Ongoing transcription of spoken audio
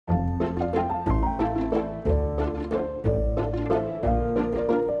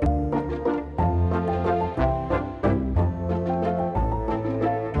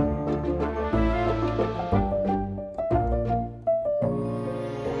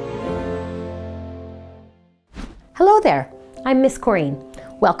Hello there, I'm Miss Corrine.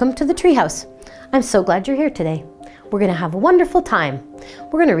 Welcome to the treehouse. I'm so glad you're here today. We're going to have a wonderful time.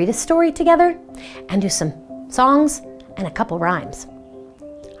 We're going to read a story together and do some songs and a couple rhymes.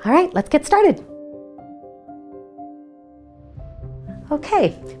 All right, let's get started.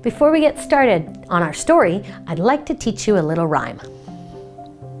 Okay, before we get started on our story, I'd like to teach you a little rhyme.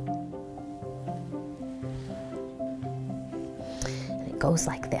 And it goes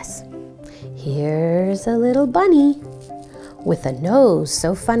like this. Here's a little bunny with a nose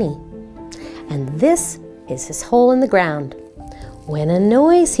so funny, and this is his hole in the ground. When a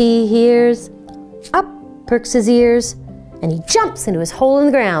noise he hears, up perks his ears, and he jumps into his hole in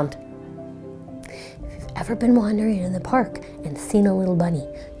the ground. If you've ever been wandering in the park and seen a little bunny,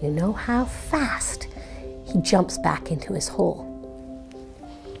 you know how fast he jumps back into his hole.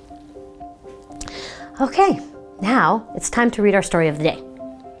 Okay, now it's time to read our story of the day.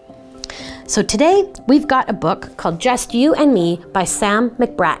 So today we've got a book called Just You and Me by Sam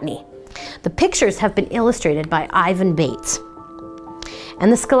McBratney. The pictures have been illustrated by Ivan Bates.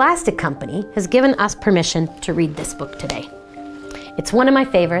 And the Scholastic Company has given us permission to read this book today. It's one of my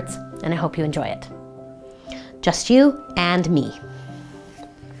favorites, and I hope you enjoy it. Just You and Me.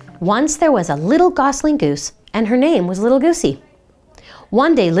 Once there was a little gosling goose, and her name was Little Goosey.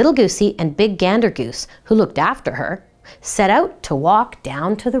 One day Little Goosey and Big Gander Goose, who looked after her, set out to walk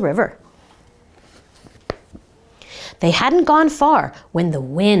down to the river. They hadn't gone far when the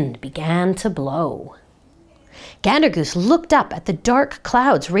wind began to blow. Gander Goose looked up at the dark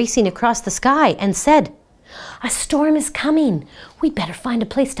clouds racing across the sky and said, "A storm is coming. We'd better find a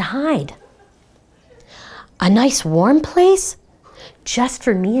place to hide." "A nice warm place? Just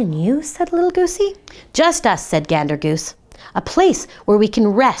for me and you?" said Little Goosey. "Just us," said Gander Goose. "A place where we can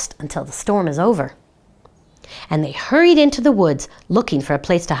rest until the storm is over." And they hurried into the woods looking for a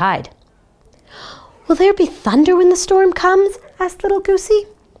place to hide. "Will there be thunder when the storm comes?" asked Little Goosey.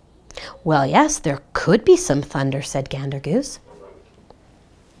 "Well, yes, there could be some thunder," said Gander Goose.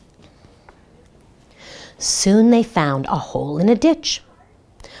 Soon they found a hole in a ditch,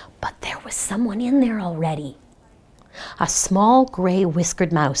 but there was someone in there already. A small gray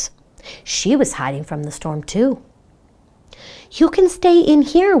whiskered mouse. She was hiding from the storm too. "You can stay in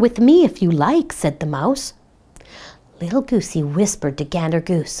here with me if you like," said the mouse. Little Goosey whispered to Gander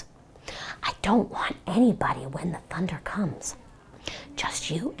Goose, "I don't want anybody when the thunder comes.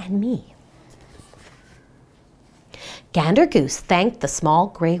 Just you and me." Gander Goose thanked the small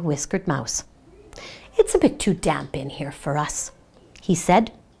gray whiskered mouse. "It's a bit too damp in here for us," he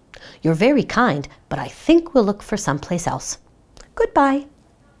said. "You're very kind, but I think we'll look for someplace else. Goodbye."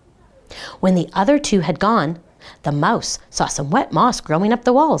 When the other two had gone, the mouse saw some wet moss growing up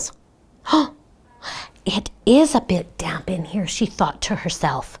the walls. "Oh, it is a bit damp in here," she thought to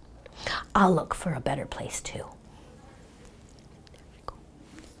herself. "I'll look for a better place too."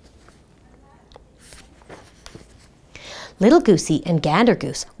 Little Goosey and Gander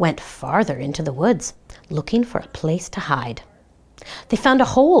Goose went farther into the woods, looking for a place to hide. They found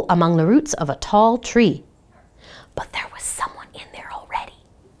a hole among the roots of a tall tree, but there was someone in there already.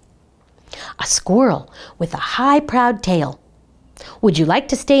 A squirrel with a high, proud tail. "Would you like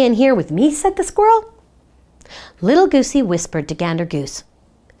to stay in here with me?" said the squirrel. Little Goosey whispered to Gander Goose,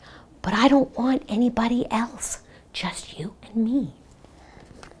 "But I don't want anybody else, just you and me."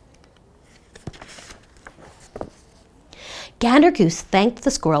 Gander Goose thanked the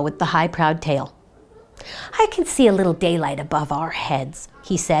squirrel with the high, proud tail. "I can see a little daylight above our heads,"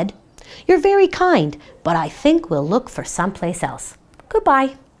 he said. "You're very kind, but I think we'll look for someplace else.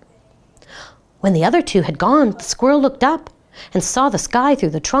 Goodbye." When the other two had gone, the squirrel looked up and saw the sky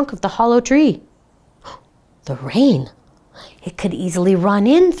through the trunk of the hollow tree. The rain! It could easily run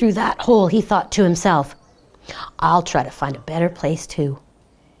in through that hole, he thought to himself. "I'll try to find a better place too."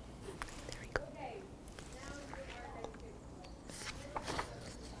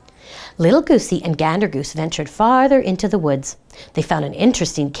 Little Goosey and Gander Goose ventured farther into the woods. They found an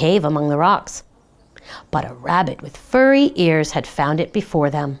interesting cave among the rocks. But a rabbit with furry ears had found it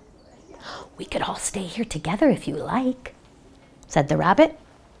before them. "We could all stay here together if you like," said the rabbit.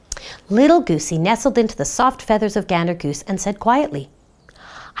 Little Goosey nestled into the soft feathers of Gander Goose and said quietly,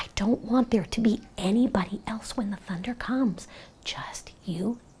 "I don't want there to be anybody else when the thunder comes, just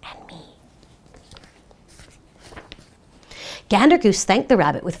you and me." Gander Goose thanked the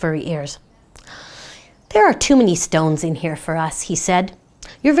rabbit with furry ears. "There are too many stones in here for us," he said.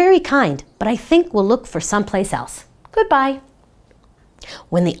 "You're very kind, but I think we'll look for someplace else. Goodbye."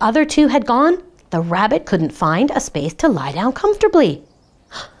 When the other two had gone, the rabbit couldn't find a space to lie down comfortably.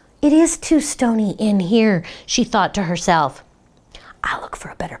 "It is too stony in here," she thought to herself. "I'll look for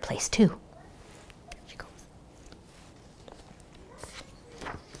a better place too." There she goes.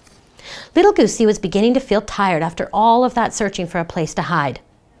 Little Goosey was beginning to feel tired after all of that searching for a place to hide.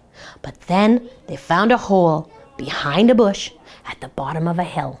 But then they found a hole behind a bush at the bottom of a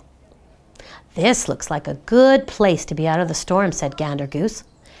hill. "This looks like a good place to be out of the storm," said Gander Goose.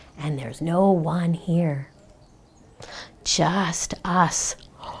 "And there's no one here." "Just us,"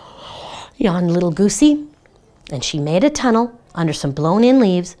 yawned Little Goosey. And she made a tunnel under some blown-in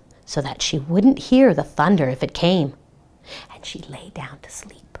leaves so that she wouldn't hear the thunder if it came. And she lay down to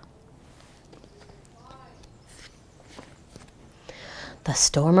sleep. The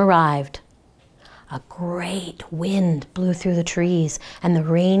storm arrived. A great wind blew through the trees, and the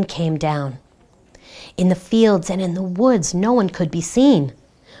rain came down. In the fields and in the woods, no one could be seen,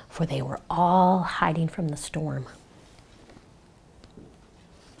 for they were all hiding from the storm.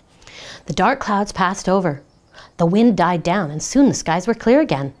 The dark clouds passed over. The wind died down, and soon the skies were clear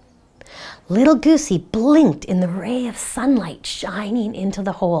again. Little Goosey blinked in the ray of sunlight shining into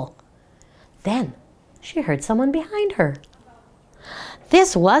the hole. Then she heard someone behind her.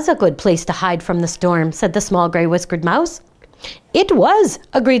 "This was a good place to hide from the storm," said the small gray-whiskered mouse. "It was,"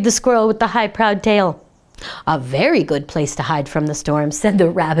 agreed the squirrel with the high, proud tail. "A very good place to hide from the storm," said the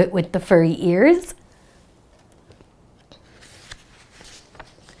rabbit with the furry ears.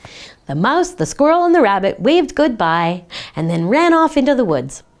 The mouse, the squirrel, and the rabbit waved goodbye and then ran off into the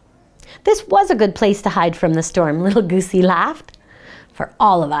woods. "This was a good place to hide from the storm," Little Goosey laughed. "For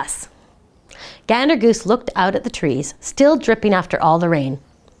all of us." Gander Goose looked out at the trees, still dripping after all the rain.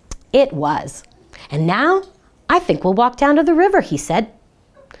 It was. "And now I think we'll walk down to the river," he said.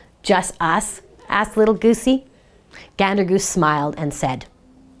 "Just us?" asked Little Goosey. Gander Goose smiled and said,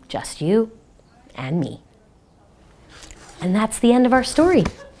 "Just you and me." And that's the end of our story.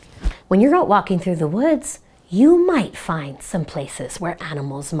 When you're out walking through the woods, you might find some places where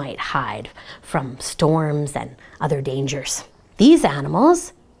animals might hide from storms and other dangers. These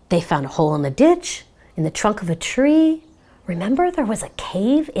animals, they found a hole in the ditch, in the trunk of a tree. Remember, there was a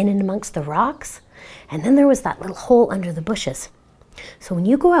cave in and amongst the rocks, and then there was that little hole under the bushes. So when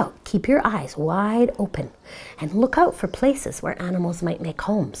you go out, keep your eyes wide open and look out for places where animals might make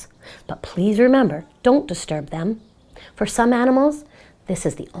homes. But please remember, don't disturb them. For some animals, this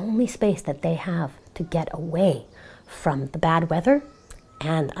is the only space that they have to get away from the bad weather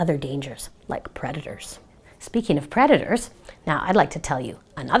and other dangers like predators. Speaking of predators, now I'd like to tell you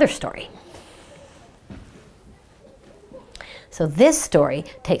another story. So this story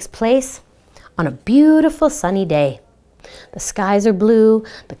takes place on a beautiful sunny day. The skies are blue,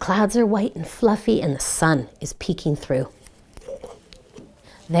 the clouds are white and fluffy, and the sun is peeking through.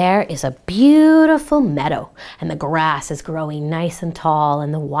 There is a beautiful meadow, and the grass is growing nice and tall,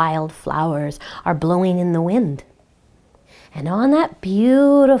 and the wild flowers are blowing in the wind. And on that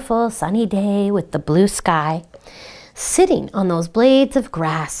beautiful sunny day with the blue sky, sitting on those blades of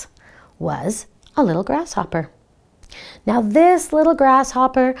grass was a little grasshopper. Now this little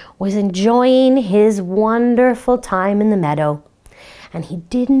grasshopper was enjoying his wonderful time in the meadow, and he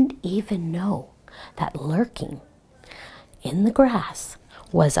didn't even know that lurking in the grass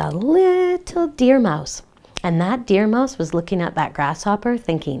was a little deer mouse. And that deer mouse was looking at that grasshopper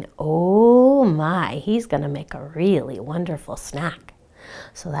thinking, "Oh my, he's gonna make a really wonderful snack."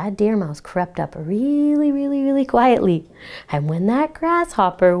 So that deer mouse crept up really quietly. And when that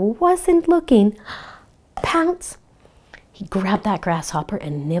grasshopper wasn't looking, pounce, he grabbed that grasshopper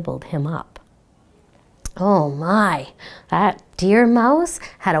and nibbled him up. Oh my, that deer mouse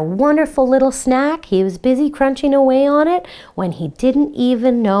had a wonderful little snack. He was busy crunching away on it when he didn't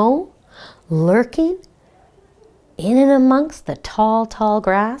even know, lurking in and amongst the tall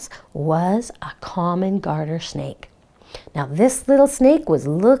grass was a common garter snake. Now this little snake was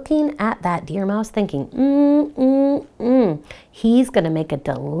looking at that deer mouse thinking, he's gonna make a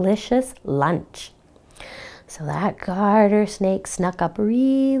delicious lunch. So that garter snake snuck up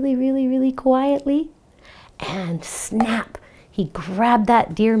really quietly, and snap, he grabbed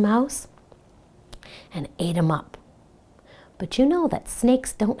that deer mouse and ate him up. But you know that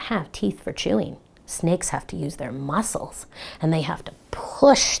snakes don't have teeth for chewing. Snakes have to use their muscles, and they have to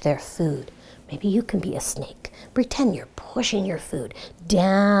push their food. Maybe you can be a snake. Pretend you're pushing your food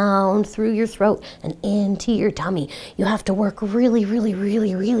down through your throat and into your tummy. You have to work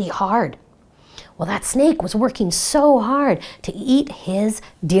really hard. Well, that snake was working so hard to eat his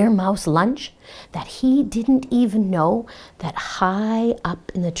deer mouse lunch that he didn't even know that high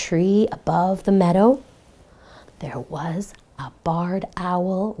up in the tree above the meadow, there was a barred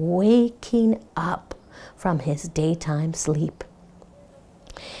owl waking up from his daytime sleep.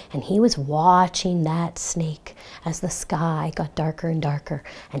 And he was watching that snake as the sky got darker and darker,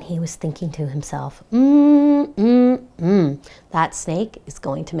 and he was thinking to himself, That snake is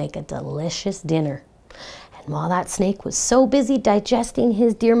going to make a delicious dinner. And while that snake was so busy digesting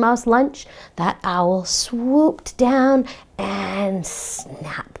his deer mouse lunch, that owl swooped down and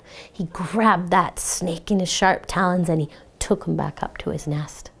snap. He grabbed that snake in his sharp talons and he took him back up to his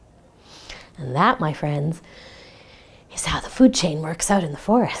nest. And that, my friends, is how the food chain works out in the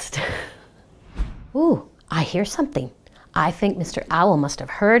forest. Ooh, I hear something. I think Mr. Owl must have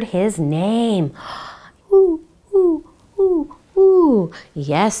heard his name. Ooh, ooh, ooh, ooh.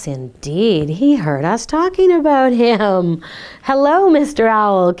 Yes, indeed. He heard us talking about him. Hello, Mr.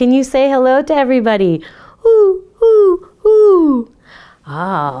 Owl. Can you say hello to everybody? Ooh, ooh, ooh.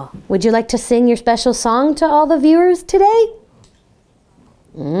 Ah, would you like to sing your special song to all the viewers today?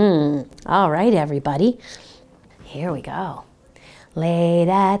 All right, everybody. Here we go. Late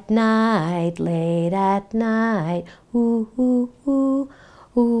at night, ooh, ooh, ooh,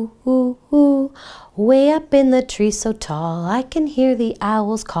 ooh, ooh, ooh. Way up in the tree so tall, I can hear the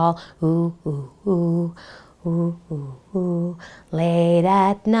owls call. Ooh, ooh, ooh, ooh, ooh, ooh. Late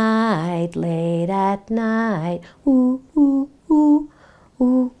at night, ooh, ooh, ooh,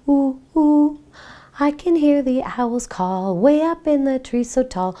 ooh, ooh, ooh. I can hear the owls call, way up in the tree so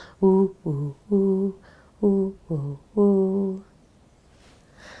tall. Ooh, ooh, ooh, ooh, ooh, ooh.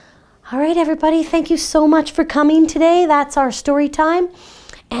 All right, everybody, thank you so much for coming today. That's our story time.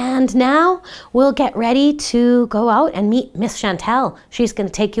 And now we'll get ready to go out and meet Miss Chantel. She's going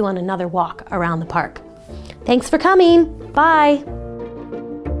to take you on another walk around the park. Thanks for coming. Bye.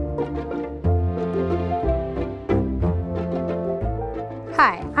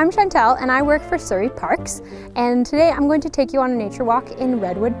 Hi, I'm Chantel and I work for Surrey Parks, and today I'm going to take you on a nature walk in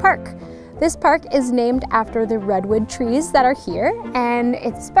Redwood Park. This park is named after the redwood trees that are here, and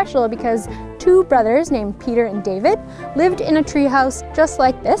it's special because two brothers named Peter and David lived in a tree house just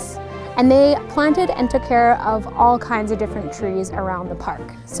like this, and they planted and took care of all kinds of different trees around the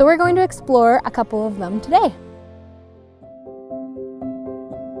park. So we're going to explore a couple of them today.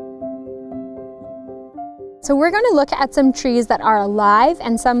 So we're going to look at some trees that are alive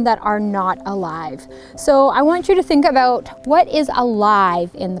and some that are not alive. So I want you to think about what is alive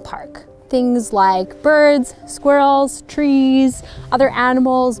in the park. Things like birds, squirrels, trees, other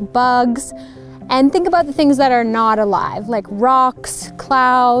animals, bugs, and think about the things that are not alive, like rocks,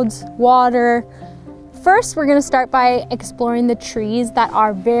 clouds, water. First, we're going to start by exploring the trees that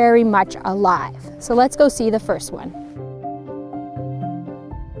are very much alive. So let's go see the first one.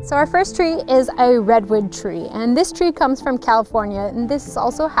 So our first tree is a redwood tree, and this tree comes from California, and this is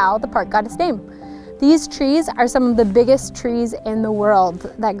also how the park got its name. These trees are some of the biggest trees in the world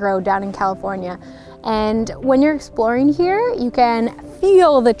that grow down in California. And when you're exploring here, you can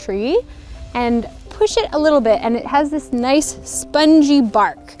feel the tree and push it a little bit, and it has this nice spongy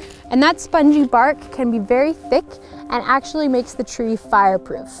bark. And that spongy bark can be very thick and actually makes the tree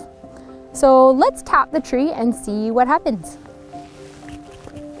fireproof. So let's tap the tree and see what happens.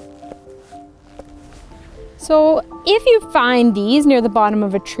 So if you find these near the bottom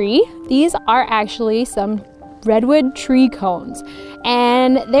of a tree, these are actually some redwood tree cones.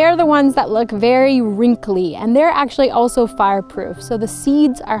 And they're the ones that look very wrinkly, and they're actually also fireproof. So the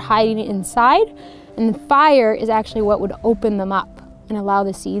seeds are hiding inside, and the fire is actually what would open them up and allow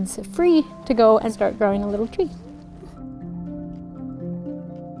the seeds free to go and start growing a little tree.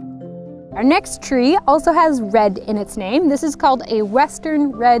 Our next tree also has red in its name. This is called a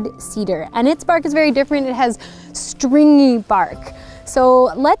western red cedar, and its bark is very different. It has stringy bark. So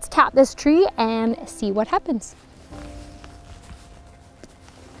let's tap this tree and see what happens.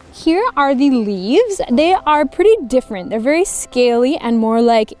 Here are the leaves. They are pretty different. They're very scaly and more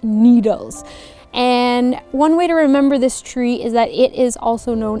like needles. And one way to remember this tree is that it is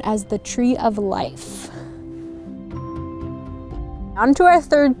also known as the tree of life. On to our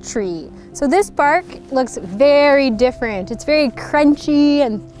third tree. So this bark looks very different. It's very crunchy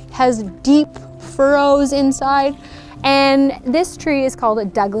and has deep furrows inside. And this tree is called a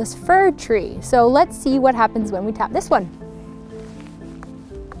Douglas fir tree. So let's see what happens when we tap this one.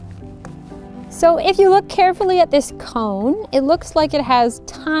 So if you look carefully at this cone, it looks like it has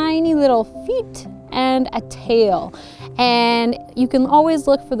tiny little feet and a tail. And you can always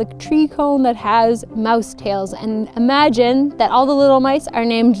look for the tree cone that has mouse tails, and imagine that all the little mice are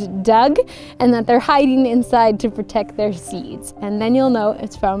named Doug and that they're hiding inside to protect their seeds. And then you'll know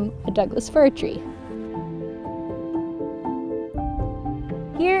it's from a Douglas fir tree.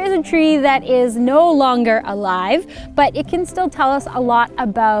 Here is a tree that is no longer alive, but it can still tell us a lot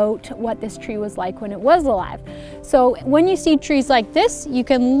about what this tree was like when it was alive. So when you see trees like this, you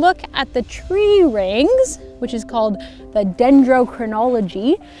can look at the tree rings, which is called the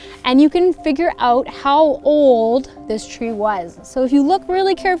dendrochronology, and you can figure out how old this tree was. So if you look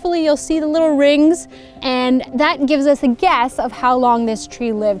really carefully, you'll see the little rings, and that gives us a guess of how long this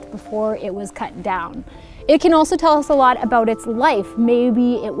tree lived before it was cut down. It can also tell us a lot about its life.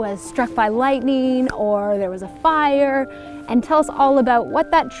 Maybe it was struck by lightning or there was a fire, and tell us all about what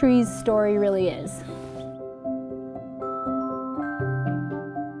that tree's story really is.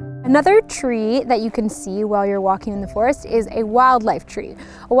 Another tree that you can see while you're walking in the forest is a wildlife tree.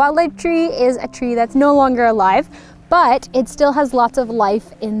 A wildlife tree is a tree that's no longer alive, but it still has lots of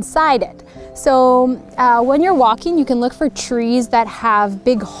life inside it. So when you're walking, you can look for trees that have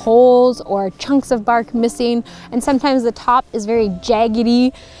big holes or chunks of bark missing, and sometimes the top is very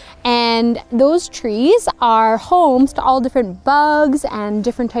jaggedy. And those trees are homes to all different bugs and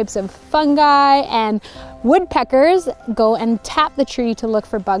different types of fungi, and woodpeckers go and tap the tree to look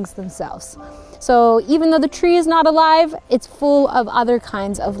for bugs themselves. So even though the tree is not alive, it's full of other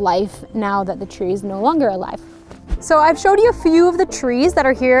kinds of life now that the tree is no longer alive. So I've showed you a few of the trees that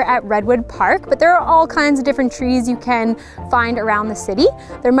are here at Redwood Park, but there are all kinds of different trees you can find around the city.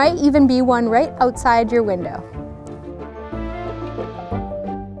 There might even be one right outside your window.